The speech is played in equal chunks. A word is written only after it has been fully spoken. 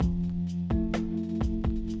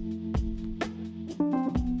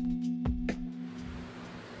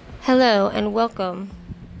Hello and welcome.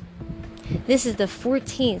 This is the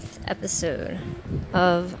 14th episode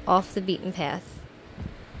of Off the Beaten Path.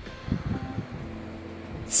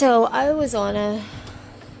 So I was on a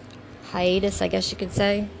hiatus, I guess you could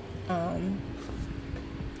say.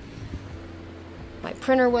 My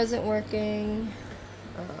printer wasn't working,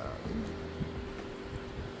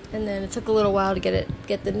 and then it took a little while to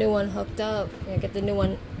get the new one hooked up, get the new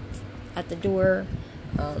one at the door,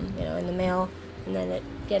 in the mail, and then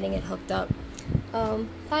getting it hooked up.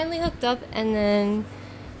 Finally hooked up, and then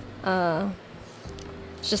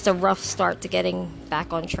it's just a rough start to getting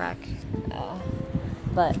back on track.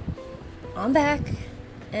 But I'm back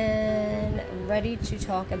and ready to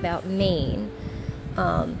talk about Maine.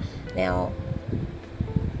 Now,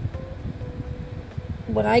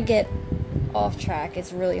 when I get off track,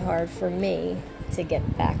 it's really hard for me to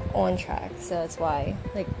get back on track. So that's why,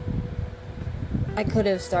 I could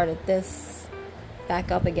have started this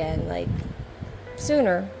back up again,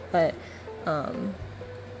 sooner, but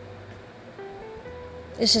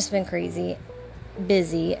it's just been crazy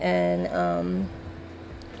busy, and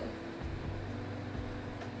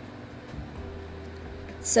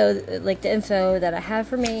so the info that I have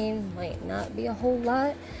for Maine might not be a whole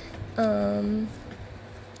lot,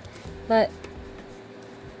 but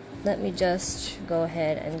let me just go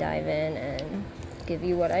ahead and dive in and give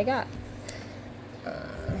you what I got.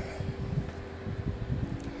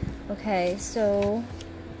 Okay, so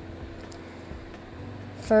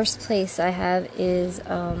first place I have is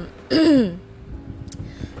now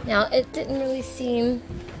it didn't really seem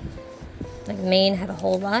like Maine had a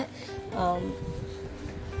whole lot.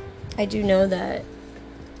 I do know that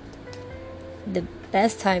the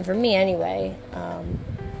best time for me anyway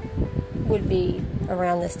would be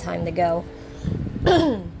around this time to go,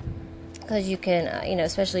 because you can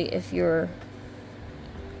especially if you're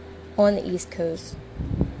on the East Coast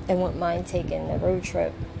and wouldn't mind taking a road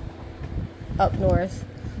trip up north.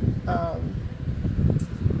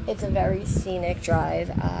 It's a very scenic drive.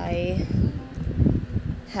 I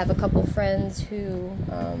have a couple friends who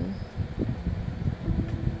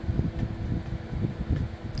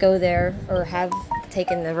go there or have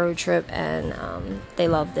taken the road trip, and they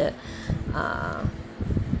loved it. A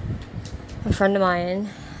friend of mine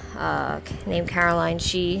named Caroline,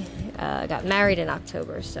 she got married in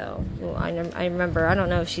October, so I remember, I don't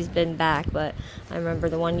know if she's been back, but I remember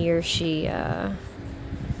the one year she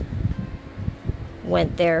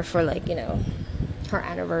went there for her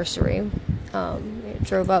anniversary.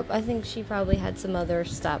 Drove up. I think she probably had some other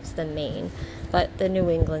stops than Maine, but the New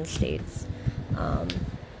England states.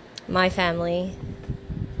 My family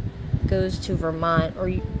goes to Vermont, or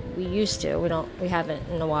we used to. We haven't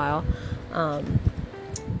in a while.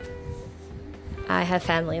 I have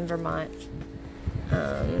family in Vermont,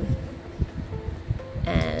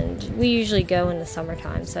 and we usually go in the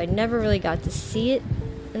summertime, so I never really got to see it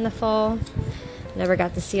in the fall. Never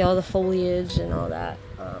got to see all the foliage and all that.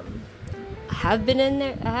 I have been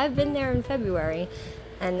there in February,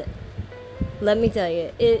 and let me tell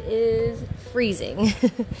you, it is freezing.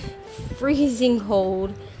 Freezing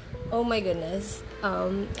cold. Oh my goodness.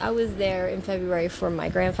 I was there in February for my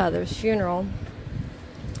grandfather's funeral,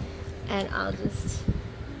 and I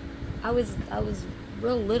was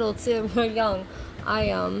real little too, real young.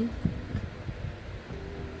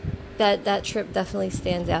 That trip definitely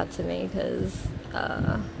stands out to me because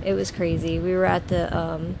it was crazy. We were at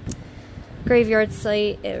the graveyard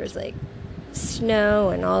site. It was snow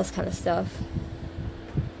and all this kind of stuff.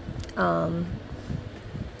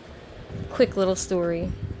 Quick little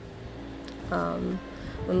story.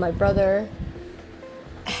 When my brother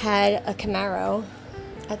had a Camaro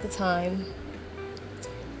at the time,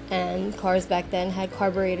 and cars back then had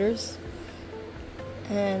carburetors,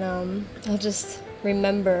 and I just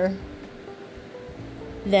remember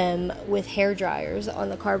them with hair dryers on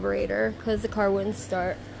the carburetor because the car wouldn't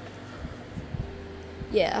start.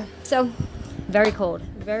 Yeah, so very cold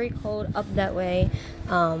up that way.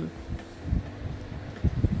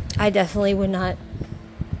 I definitely would not,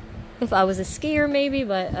 if I was a skier maybe,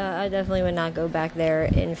 but I definitely would not go back there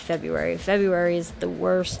in February. February is the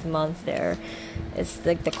worst month there. It's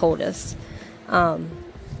the coldest. But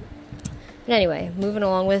anyway, moving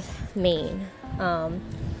along with Maine. A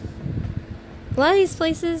lot of these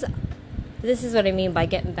places, this is what I mean by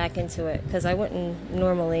getting back into it, because I wouldn't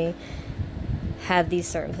normally have these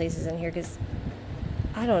certain places in here, because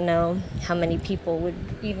I don't know how many people would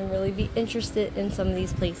even really be interested in some of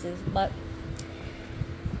these places, but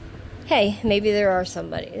hey, maybe there are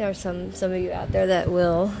some of you out there that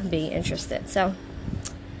will be interested. So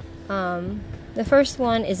the first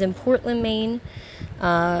one is in Portland, Maine.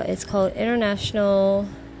 It's called International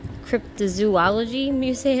Cryptozoology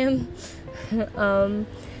Museum.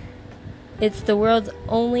 It's the world's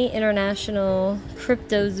only international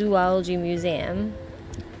cryptozoology museum.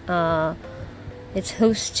 It's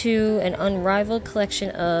host to an unrivaled collection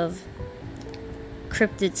of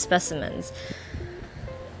cryptid specimens.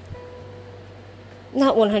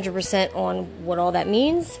 Not 100% on what all that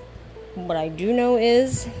means. What I do know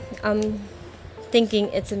is I'm thinking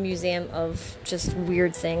it's a museum of just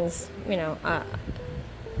weird things.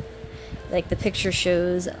 Like the picture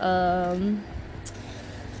shows, I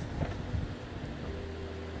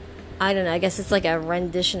don't know, I guess it's like a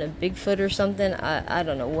rendition of Bigfoot or something. I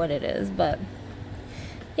don't know what it is, but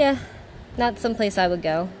yeah, not someplace I would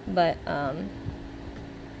go, but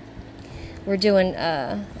we're doing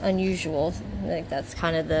unusual. Like that's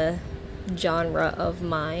kind of the genre of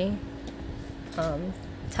my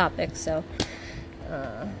topic, so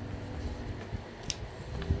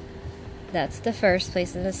that's the first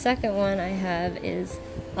place. And the second one I have is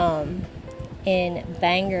in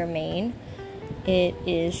Bangor, Maine. It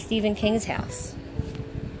is Stephen King's house.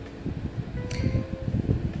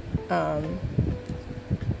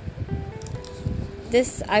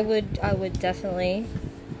 This I would definitely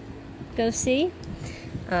go see.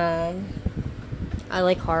 I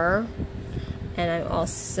like horror, and I'm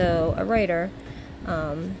also a writer.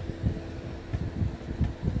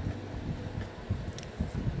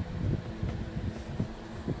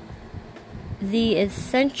 The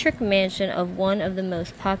eccentric mansion of one of the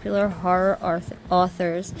most popular horror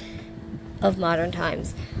authors of modern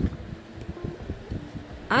times.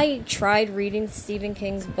 I tried reading Stephen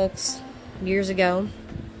King's books years ago.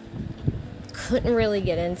 Couldn't really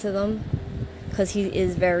get into them because he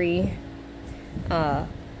is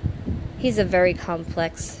he's a very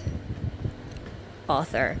complex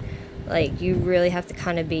author. Like, you really have to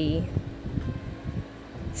kind of be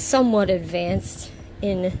somewhat advanced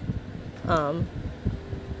in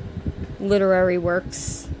literary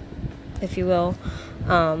works, if you will,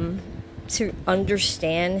 to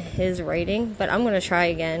understand his writing. But I'm going to try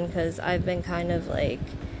again because I've been kind of like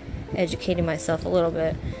educating myself a little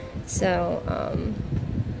bit. So,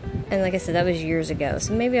 and like I said, that was years ago,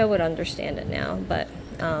 so maybe I would understand it now. But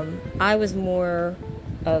I was more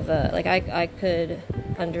of a, like, I could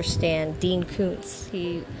understand Dean Koontz.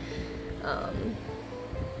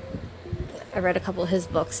 I read a couple of his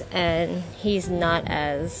books, and he's not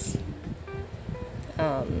as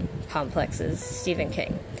complex as Stephen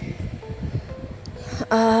King.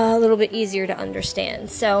 A little bit easier to understand.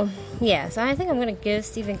 So I think I'm going to give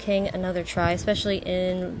Stephen King another try, especially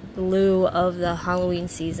in lieu of the Halloween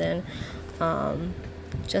season.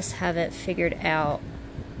 Just haven't figured out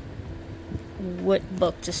what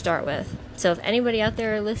book to start with. So if anybody out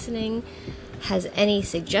there listening has any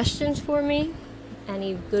suggestions for me,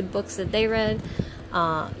 any good books that they read,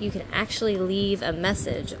 you can actually leave a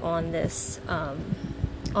message on this,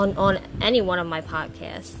 on any one of my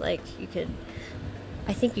podcasts. Like,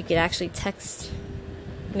 I think you could actually text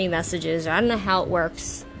me messages. I don't know how it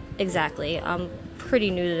works exactly. I'm pretty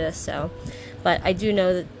new to this, but I do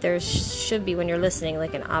know that there should be, when you're listening,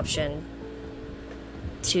 like an option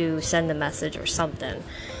to send a message or something.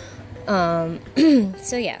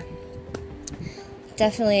 So yeah,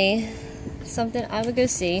 definitely something I would go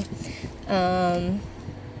see.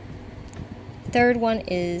 Third one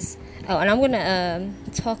is, and I'm going to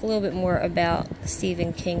talk a little bit more about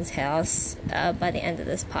Stephen King's house by the end of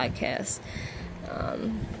this podcast.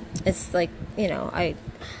 It's like, I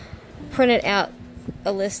printed out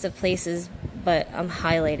a list of places, but I'm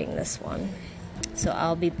highlighting this one. So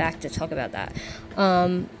I'll be back to talk about that.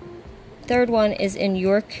 Third one is in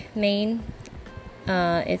York, Maine.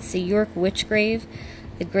 It's the York Witch Grave,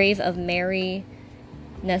 the grave of Mary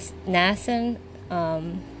Nassen.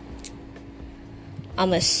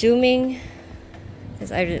 I'm assuming,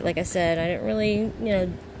 because like I said, I didn't really,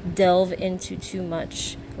 delve into too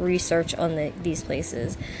much research on these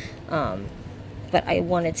places, but I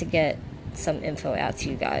wanted to get some info out to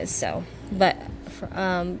you guys. So, but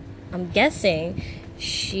I'm guessing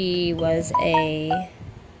she was a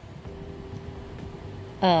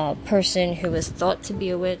person who was thought to be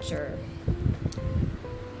a witch, or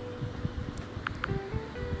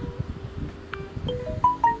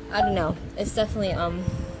I don't know. It's definitely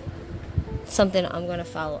something I'm going to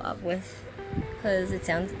follow up with, because it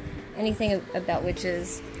sounds, anything about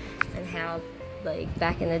witches and how, like,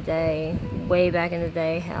 back in the day, way back in the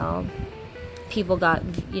day, how people got,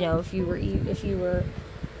 if you were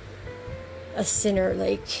a sinner,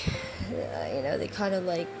 like, they kind of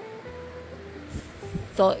like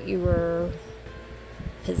thought you were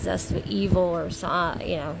possessed with evil or something.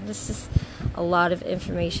 There's just a lot of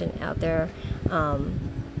information out there.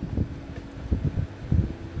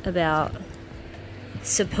 about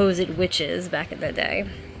supposed witches back in the day.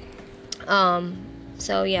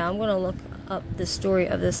 So yeah, I'm gonna look up the story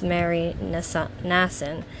of this Mary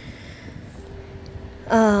Nassen.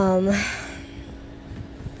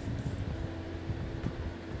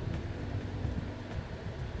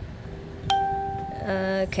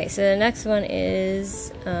 Okay, so the next one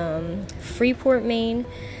is Freeport, Maine.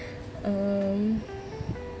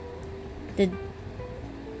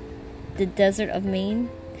 The desert of Maine.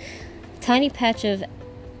 Tiny patch of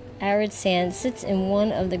arid sand sits in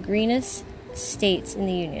one of the greenest states in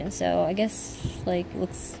the Union. So I guess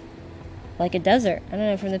looks like a desert. I don't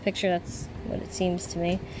know, from the picture that's what it seems to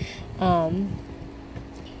me.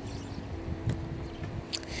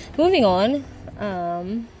 Moving on.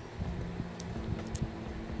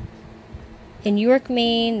 In York,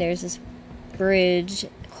 Maine, there's this bridge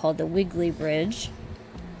called the Wiggly Bridge.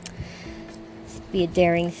 It'd be a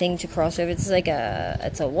daring thing to cross over. It's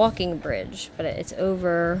a walking bridge, but it's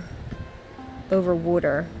over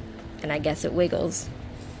water, and I guess it wiggles.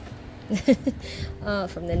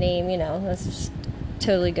 From the name, that's just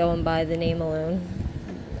totally going by the name alone.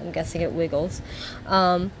 I'm guessing it wiggles.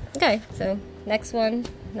 Okay, so next one.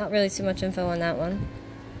 Not really too much info on that one.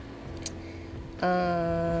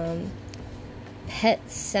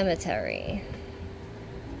 Pet Cemetery.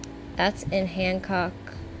 That's in Hancock,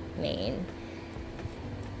 Maine.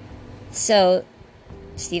 So,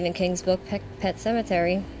 Stephen King's book, Pet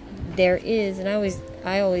Cemetery, there is, and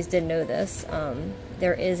I always did know this,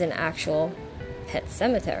 there is an actual pet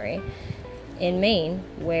cemetery in Maine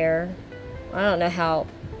where, I don't know how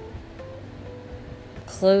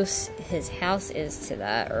close his house is to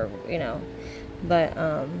that, or, but,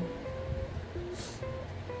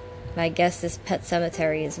 I guess this pet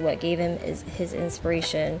cemetery is what gave him his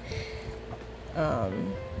inspiration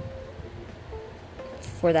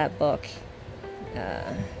for that book.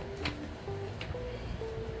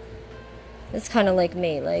 It's kind of like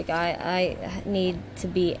me. Like, I need to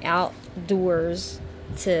be outdoors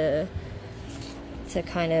to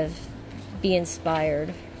kind of be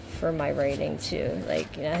inspired for my writing too.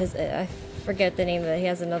 Like, I forget the name of it. He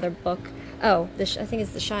has another book. Oh, I think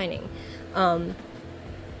it's The Shining.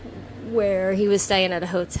 Where he was staying at a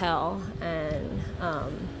hotel, and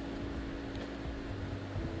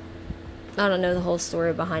I don't know the whole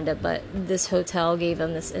story behind it, but this hotel gave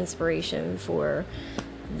him this inspiration for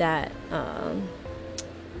that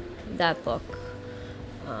book.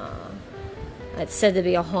 It's said to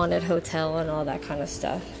be a haunted hotel and all that kind of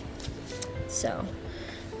stuff. So,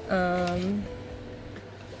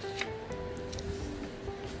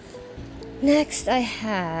 next I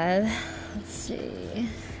have, let's see.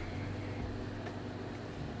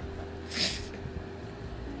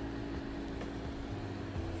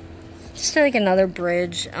 Just like another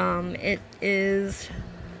bridge. It is,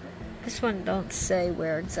 this one don't say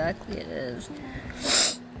where exactly it is.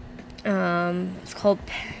 It's called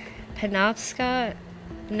Penobscot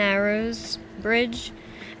Narrows Bridge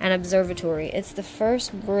and Observatory. It's the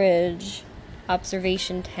first bridge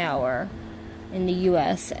observation tower in the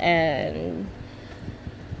U.S. and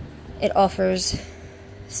it offers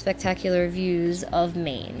spectacular views of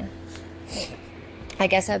Maine. I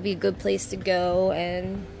guess that'd be a good place to go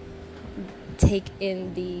and take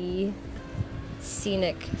in the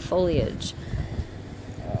scenic foliage.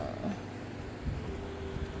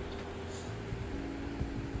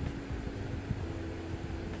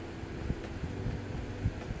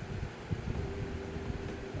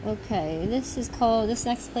 Okay, this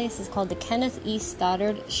next place is called the Kenneth E.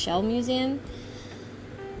 Stoddard Shell Museum.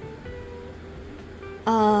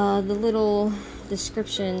 The little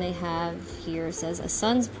description they have here says, a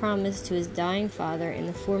son's promise to his dying father in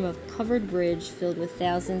the form of covered bridge filled with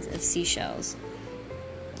thousands of seashells.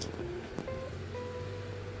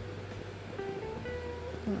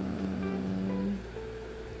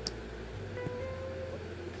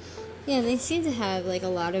 Yeah, they seem to have like a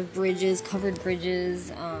lot of bridges, covered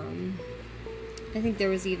bridges. I think there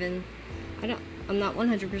was even, I'm not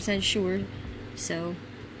 100% sure, so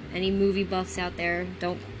any movie buffs out there,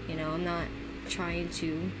 I'm not trying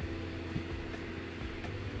to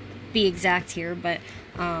be exact here, but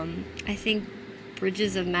I think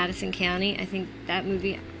Bridges of Madison County, I think that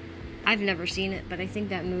movie, I've never seen it, but I think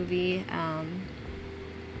that movie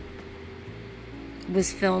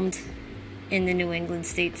was filmed in the New England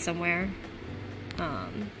states somewhere.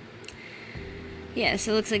 Yeah,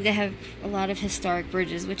 so it looks like they have a lot of historic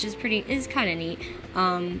bridges, which is kind of neat.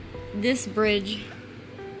 This bridge,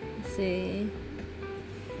 let's see.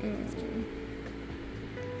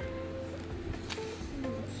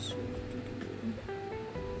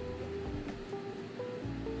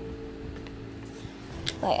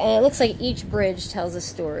 And it looks like each bridge tells a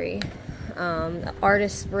story. The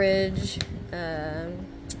Artist's Bridge, and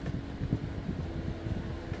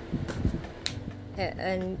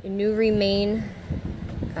Newry, Maine.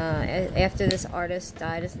 After this artist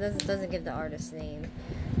died, it doesn't give the artist's name.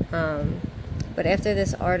 But after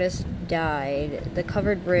this artist died, the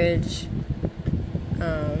covered bridge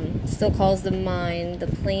still calls to mind the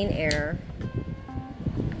plein air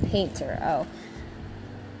painter. Oh.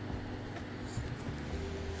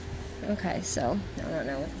 Okay, so I don't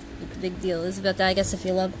know what the big deal is about that. I guess if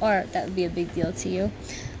you love art, that would be a big deal to you.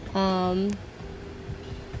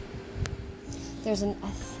 There's I'm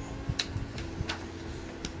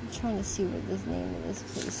trying to see what the name of this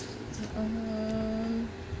place is.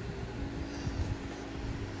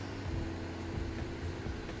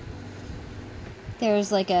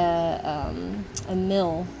 There's like a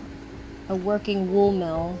mill, a working wool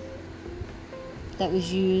mill that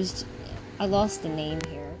was used. I lost the name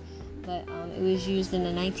here, but it was used in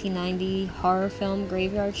the 1990 horror film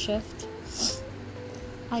Graveyard Shift.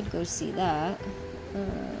 I'd go see that.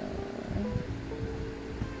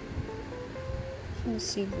 Let's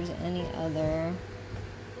see if there's any other.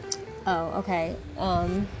 Oh, okay.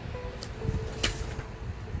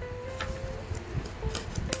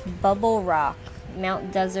 Bubble Rock,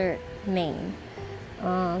 Mount Desert, Maine.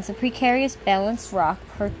 It's a precarious balanced rock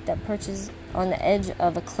that perches on the edge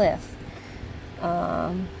of a cliff.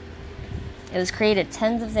 It was created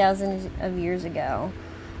tens of thousands of years ago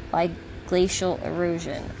by glacial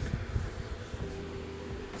erosion.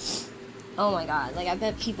 Oh my god, I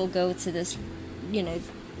bet people go to this,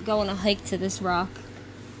 go on a hike to this rock,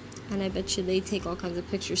 and I bet you they take all kinds of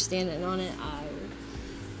pictures standing on it.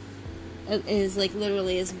 It is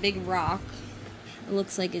literally this big rock. It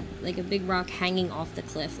looks like a big rock hanging off the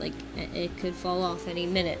cliff, it could fall off any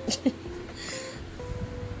minute.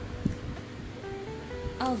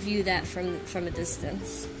 I'll view that from a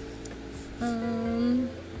distance.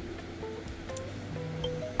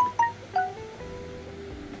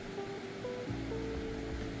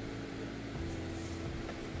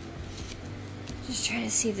 Just trying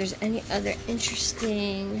to see if there's any other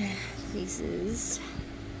interesting places.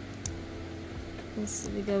 Let's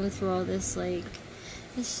be going through all this,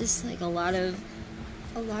 it's just a lot of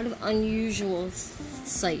unusual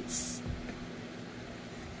sights.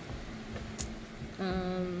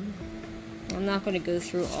 I'm not going to go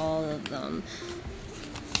through all of them.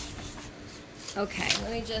 Okay,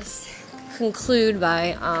 let me just conclude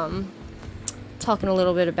by talking a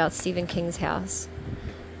little bit about Stephen King's house.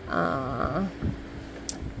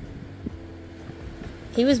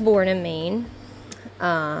 He was born in Maine,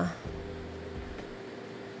 and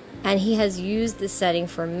he has used the setting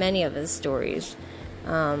for many of his stories.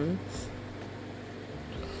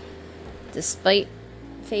 Despite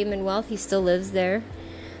fame and wealth, he still lives there,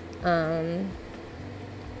 in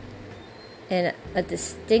a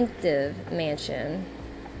distinctive mansion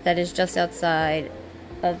that is just outside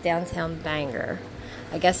of downtown Bangor.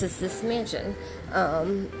 I guess it's this mansion.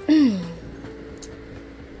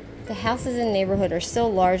 The houses in the neighborhood are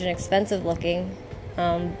still large and expensive looking,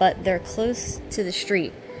 but they're close to the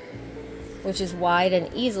street, which is wide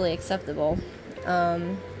and easily acceptable.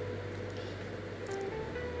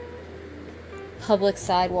 Public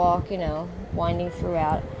sidewalk, winding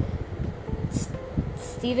throughout.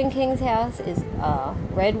 Stephen King's house is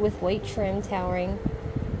red with white trim, towering,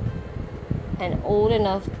 and old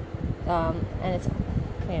enough, and it's,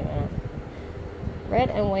 wait a minute, red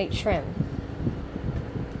and white trim,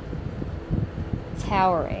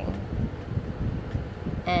 towering,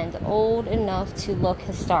 and old enough to look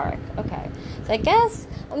historic. Okay, so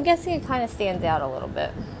I'm guessing it kind of stands out a little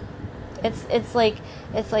bit. It's like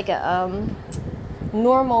a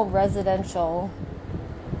normal residential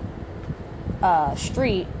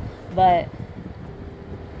street, but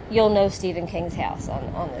you'll know Stephen King's house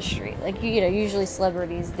on the street. Usually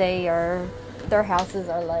celebrities, their houses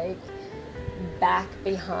are back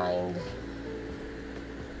behind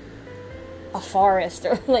a forest,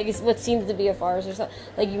 or what seems to be a forest or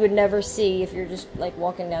something. You would never see if you're just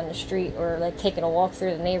walking down the street or taking a walk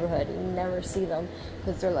through the neighborhood. You never see them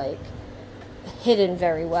because they're hidden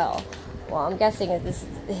very well. Well, I'm guessing that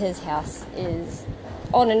his house is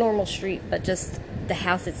on a normal street, but just the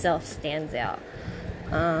house itself stands out.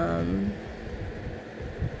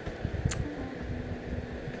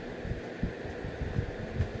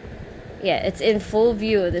 Yeah, it's in full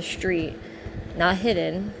view of the street, not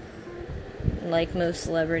hidden like most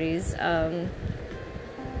celebrities. I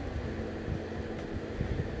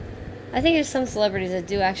think there's some celebrities that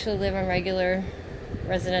do actually live on regular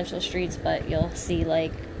residential streets, but you'll see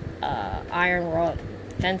iron wrought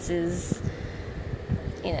fences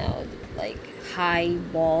like high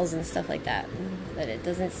walls and stuff like that. But it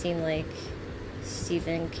doesn't seem like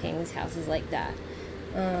Stephen King's house is like that.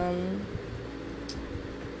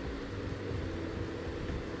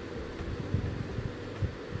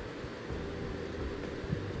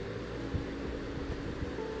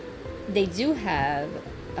 They do have,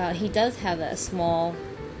 he does have a small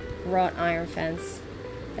wrought iron fence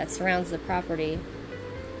that surrounds the property.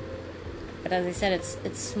 But as I said,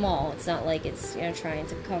 it's small. It's not like it's trying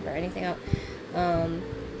to cover anything up.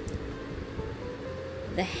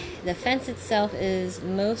 The fence itself is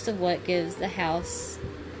most of what gives the house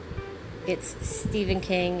its Stephen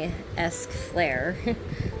King-esque flair.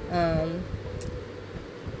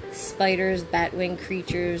 Spiders, batwing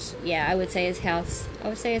creatures. Yeah, I would say his house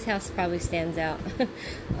probably stands out.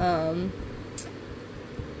 And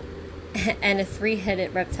a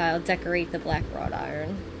 3-headed reptile decorate the black wrought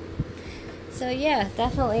iron. So yeah,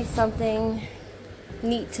 definitely something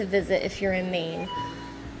neat to visit if you're in Maine.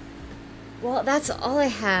 Well, that's all I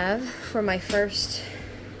have for my first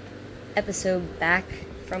episode back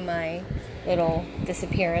from my little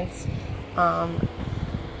disappearance. Hope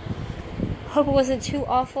it wasn't too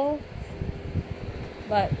awful,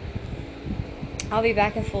 but I'll be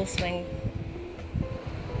back in full swing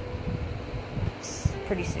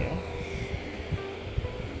pretty soon.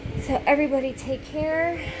 So everybody take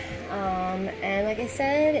care. And like I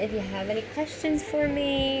said, if you have any questions for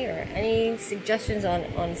me or any suggestions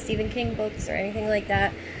on Stephen King books or anything like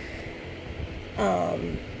that,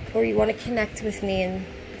 or you want to connect with me in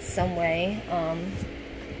some way,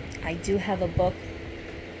 I do have a book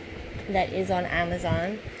that is on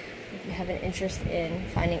Amazon. If you have an interest in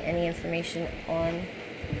finding any information on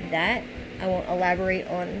that, I won't elaborate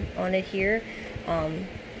on it here. I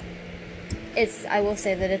will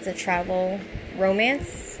say that it's a travel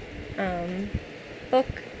romance book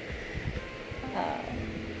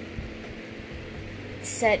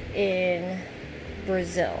set in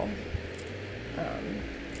Brazil.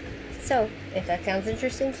 So if that sounds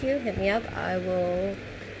interesting to you, hit me up. I will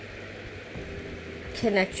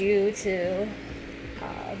connect you to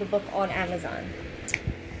the book on Amazon.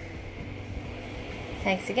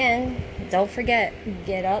 Thanks again. Don't forget,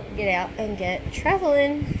 get up, get out, and get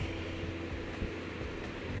traveling.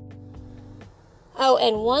 Oh,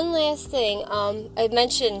 and one last thing. I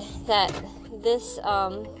mentioned that this,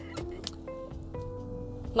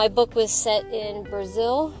 my book was set in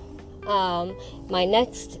Brazil. My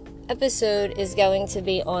next episode is going to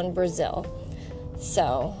be on Brazil.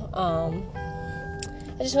 So,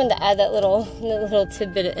 I just wanted to add that little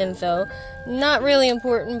tidbit of info. Not really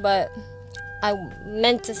important, but I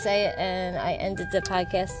meant to say it, and I ended the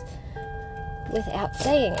podcast without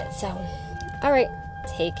saying it. So, alright,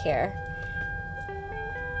 take care.